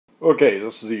Okay,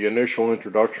 this is the initial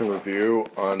introduction review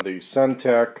on the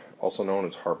Centech, also known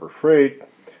as Harbor Freight,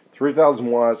 3000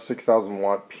 watt, 6000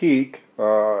 watt peak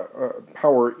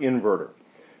power inverter.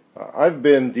 I've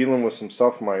been dealing with some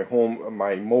stuff in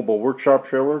my mobile workshop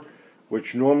trailer,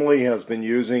 which normally has been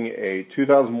using a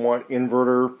 2000 watt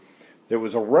inverter that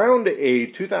was around a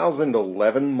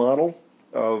 2011 model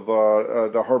of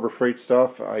the Harbor Freight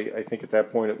stuff. I think at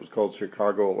that point it was called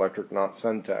Chicago Electric, not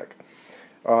Centech.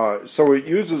 So it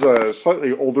uses a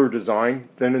slightly older design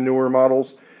than the newer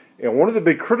models, and one of the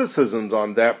big criticisms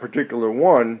on that particular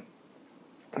one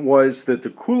was that the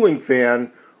cooling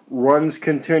fan runs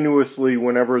continuously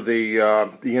whenever the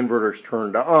inverter is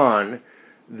turned on.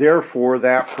 Therefore,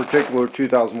 that particular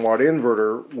 2000 watt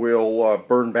inverter will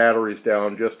burn batteries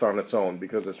down just on its own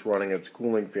because it's running its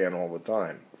cooling fan all the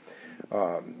time.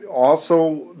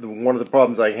 Also, one of the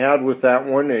problems I had with that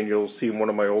one, and you'll see in one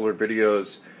of my older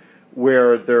videos,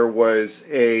 where there was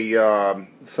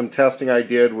some testing I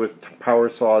did with power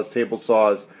saws, table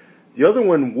saws. The other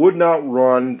one would not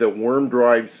run the worm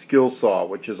drive skill saw,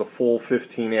 which is a full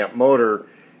 15 amp motor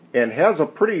and has a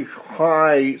pretty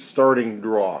high starting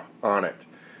draw on it.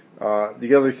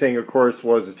 The other thing, of course,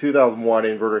 was the 2000 watt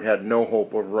inverter had no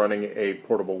hope of running a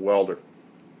portable welder.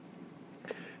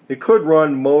 It could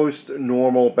run most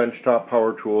normal benchtop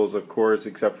power tools, of course,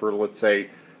 except for, let's say,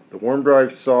 the worm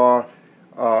drive saw.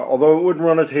 Although it would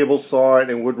run a table saw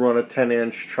and it would run a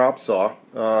 10-inch chop saw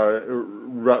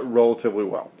relatively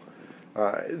well.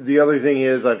 The other thing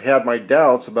is I've had my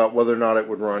doubts about whether or not it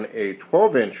would run a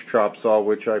 12-inch chop saw,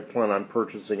 which I plan on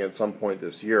purchasing at some point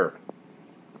this year.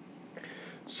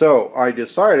 So I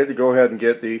decided to go ahead and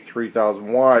get the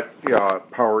 3000 watt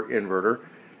power inverter,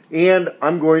 and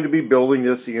I'm going to be building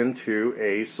this into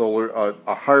a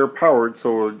higher powered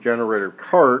solar generator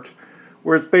cart,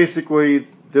 where it's basically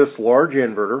this large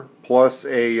inverter plus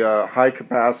a high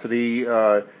capacity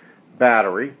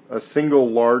battery, a single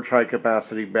large high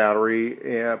capacity battery,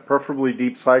 preferably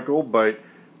deep cycle. But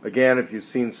again, if you've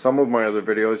seen some of my other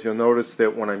videos, you'll notice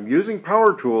that when I'm using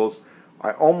power tools,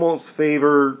 I almost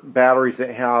favor batteries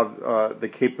that have the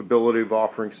capability of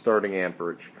offering starting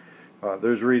amperage.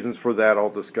 There's reasons for that I'll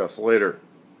discuss later.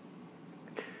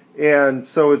 And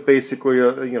so it's basically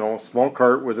a small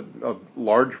cart with a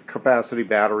large capacity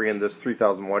battery and this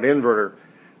 3000 watt inverter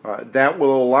that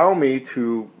will allow me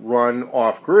to run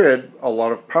off grid a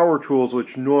lot of power tools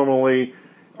which normally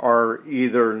are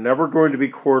either never going to be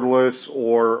cordless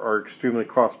or are extremely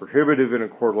cost prohibitive in a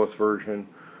cordless version,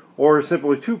 or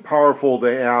simply too powerful to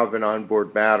have an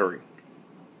onboard battery.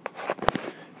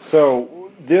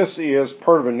 So this is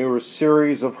part of a newer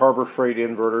series of Harbor Freight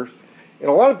inverters. And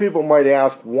a lot of people might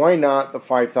ask, why not the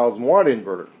 5000 watt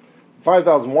inverter? The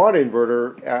 5000 watt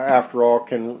inverter, after all,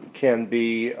 can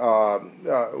be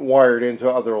wired into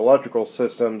other electrical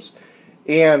systems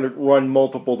and run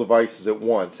multiple devices at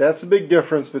once. That's the big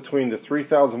difference between the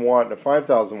 3000 watt and the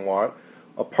 5000 watt,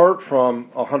 apart from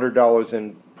 $100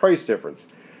 in price difference.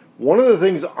 One of the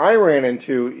things I ran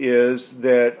into is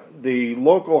that the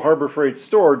local Harbor Freight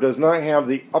store does not have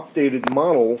the updated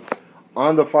model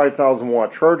on the 5000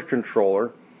 watt charge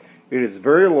controller. It is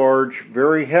very large,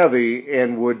 very heavy,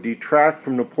 and would detract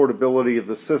from the portability of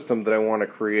the system that I want to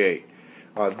create.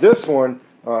 This one,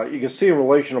 you can see in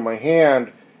relation to my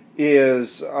hand,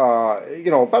 is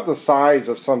about the size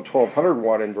of some 1200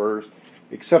 watt inverters,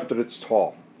 except that it's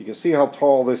tall. You can see how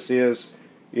tall this is.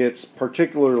 It's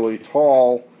particularly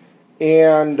tall,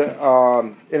 and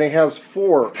it has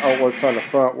 4 outlets on the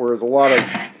front, whereas a lot of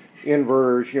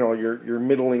inverters, your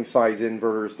middling size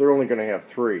inverters, they're only going to have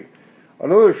 3.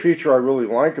 Another feature I really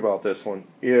like about this one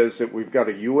is that we've got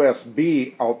a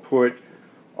USB output.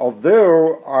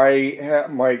 Although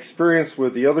my experience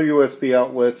with the other USB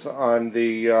outlets on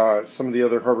some of the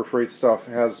other Harbor Freight stuff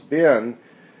has been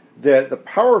that the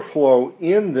power flow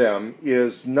in them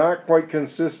is not quite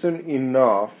consistent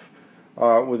enough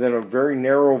within a very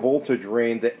narrow voltage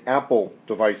range that Apple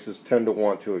devices tend to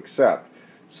want to accept.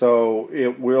 So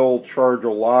it will charge a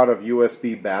lot of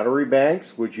USB battery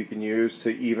banks, which you can use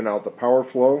to even out the power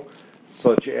flow,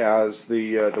 such as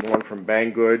the one from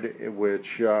Banggood,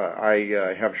 which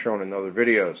I have shown in other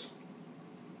videos.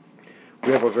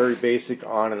 We have a very basic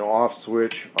on and off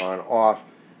switch, on off.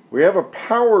 We have a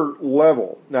power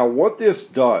level. Now what this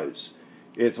does,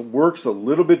 it works a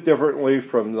little bit differently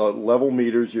from the level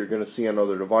meters you're going to see on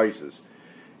other devices.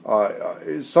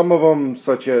 Some of them,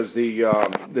 such as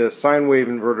the sine wave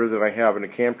inverter that I have in a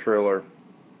camp trailer,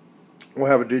 will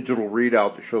have a digital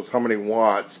readout that shows how many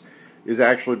watts is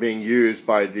actually being used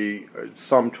by the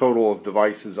sum total of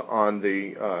devices on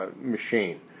the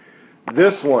machine.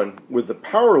 This one, with the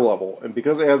power level, and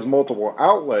because it has multiple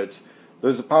outlets,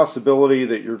 there's a possibility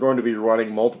that you're going to be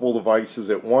running multiple devices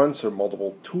at once or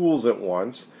multiple tools at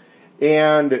once.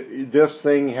 And this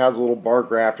thing has a little bar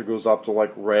graph that goes up to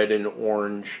like red and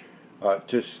orange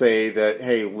to say that,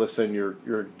 hey, listen,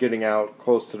 you're getting out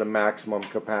close to the maximum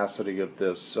capacity of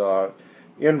this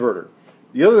inverter.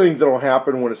 The other thing that will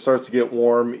happen when it starts to get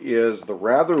warm is the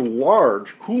rather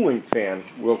large cooling fan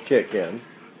will kick in.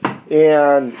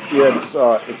 And it's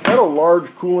got a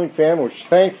large cooling fan, which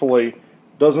thankfully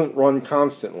doesn't run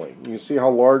constantly. You can see how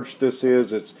large this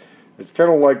is. It's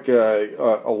kind of like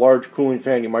a large cooling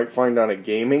fan you might find on a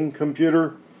gaming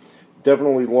computer.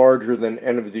 Definitely larger than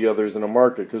any of the others in the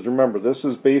market. Because remember, this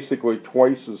is basically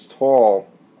twice as tall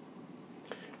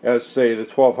as, say, the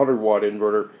 1200 watt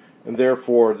inverter, and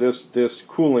therefore this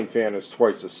cooling fan is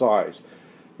twice the size.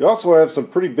 You also have some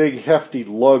pretty big hefty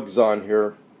lugs on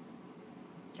here.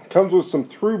 Comes with some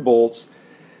through bolts.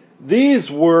 These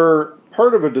were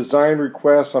part of a design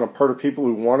request on a part of people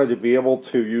who wanted to be able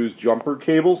to use jumper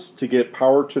cables to get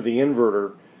power to the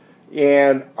inverter,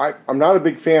 and I'm not a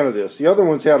big fan of this. The other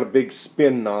ones had a big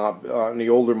spin knob in the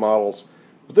older models,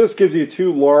 but this gives you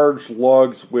two large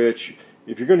lugs, which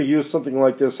if you're going to use something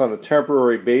like this on a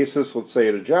temporary basis, let's say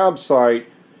at a job site,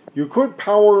 you could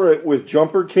power it with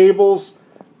jumper cables.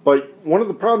 But one of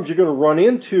the problems you're going to run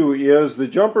into is the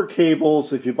jumper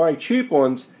cables, if you buy cheap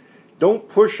ones, don't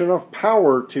push enough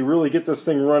power to really get this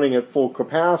thing running at full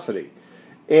capacity.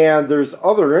 And there's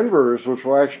other inverters which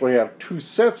will actually have two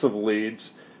sets of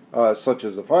leads, such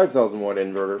as the 5,000 watt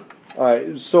inverter,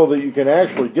 so that you can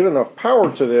actually get enough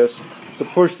power to this to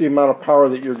push the amount of power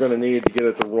that you're going to need to get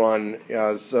it to run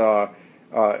as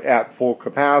at full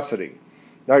capacity.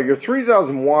 Now your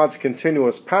 3,000 watts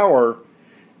continuous power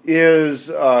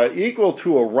is equal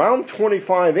to around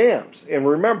 25 amps. And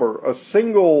remember, a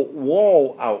single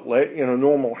wall outlet in a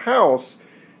normal house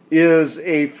is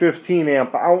a 15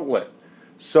 amp outlet.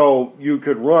 So you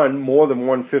could run more than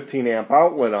one 15 amp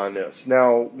outlet on this.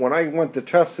 Now, when I went to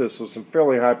test this with some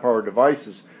fairly high powered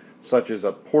devices, such as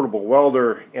a portable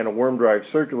welder and a worm drive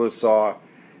circular saw,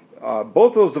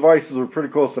 both those devices were pretty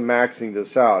close to maxing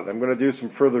this out. I'm going to do some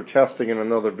further testing in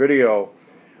another video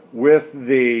with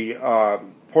the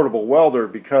portable welder,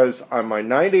 because on my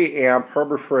 90 amp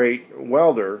Harbor Freight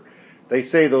welder, they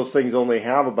say those things only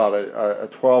have about a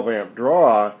 12 amp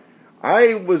draw.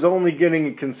 I was only getting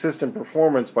a consistent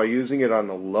performance by using it on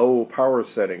the low power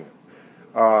setting.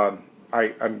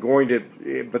 I'm going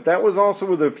to, but that was also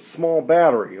with a small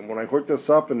battery, and when I hooked this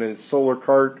up in a solar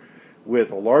cart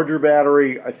with a larger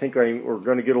battery, I think we're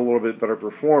going to get a little bit better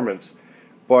performance.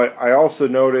 But I also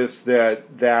noticed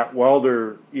that that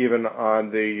welder, even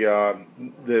on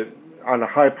on a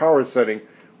high power setting,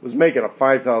 was making a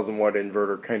 5,000 watt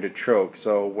inverter kind of choke.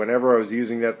 So whenever I was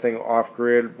using that thing off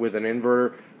grid with an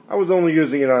inverter, I was only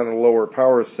using it on a lower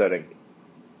power setting.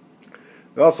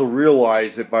 I also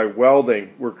realized that by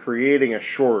welding, we're creating a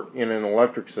short in an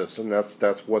electric system.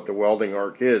 That's what the welding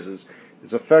arc is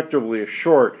effectively a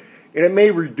short. And it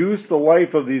may reduce the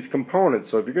life of these components.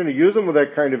 So if you're going to use them with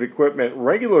that kind of equipment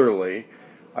regularly,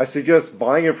 I suggest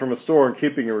buying it from a store and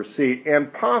keeping a receipt,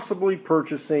 and possibly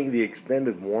purchasing the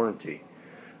extended warranty.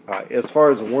 As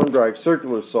far as a worm drive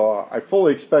circular saw, I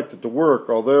fully expect it to work,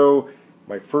 although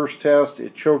my first test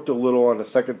it choked a little, on the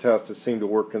second test it seemed to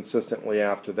work consistently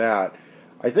after that.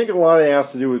 I think a lot of it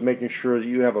has to do with making sure that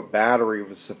you have a battery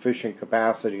with sufficient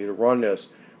capacity to run this,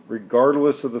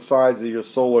 regardless of the size of your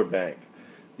solar bank.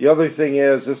 The other thing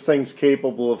is, this thing's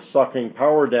capable of sucking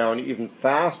power down even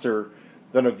faster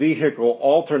than a vehicle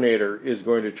alternator is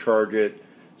going to charge it.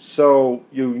 So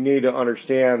you need to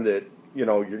understand that, you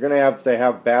know, you're going to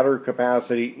have battery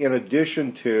capacity in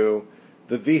addition to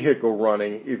the vehicle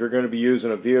running if you're going to be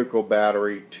using a vehicle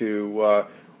battery to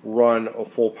run a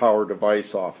full power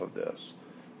device off of this.